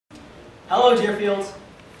Hello, Deerfield.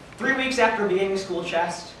 3 weeks after beginning School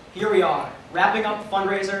Chest, here we are, wrapping up the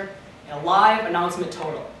fundraiser and a live announcement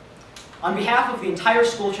total. On behalf of the entire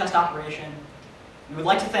School Chest operation, we would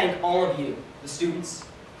like to thank all of you, the students,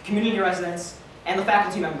 community residents, and the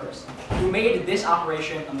faculty members who made this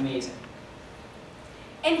operation amazing.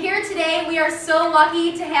 And here today, we are so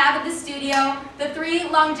lucky to have in the studio the 3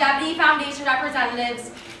 LUNGevity Foundation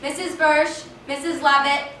representatives, Mrs. Bursch, Mrs.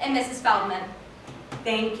 Levitt, and Mrs. Feldman.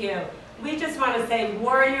 Thank you. We just want to say,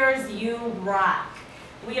 Warriors, you rock.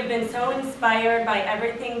 We have been so inspired by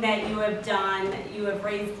everything that you have done. You have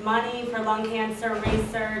raised money for lung cancer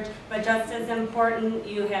research, but just as important,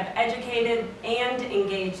 you have educated and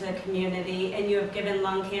engaged the community, and you have given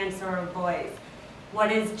lung cancer a voice.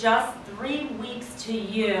 What is just 3 weeks to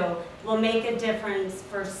you will make a difference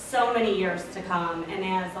for so many years to come, and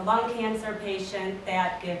as a lung cancer patient,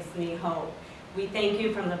 that gives me hope. We thank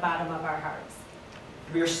you from the bottom of our hearts.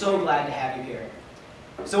 We are so glad to have you here.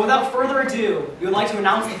 So without further ado, we would like to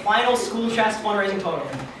announce the final School Chest fundraising total.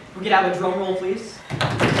 If we could have a drum roll, please.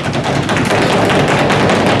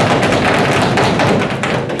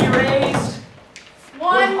 We raised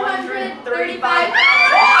 $135,000.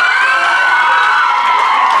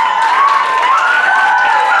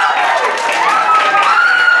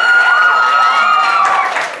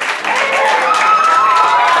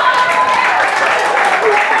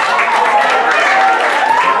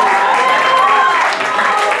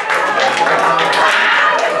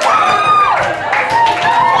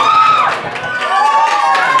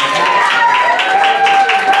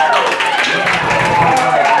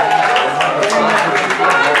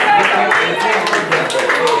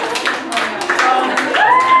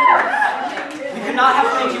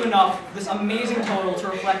 This amazing total to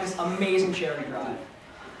reflect this amazing charity drive.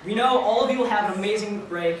 We know all of you will have an amazing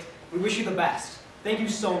break. We wish you the best. Thank you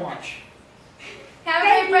so much. Have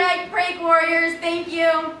a great break, Warriors. Thank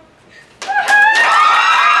you.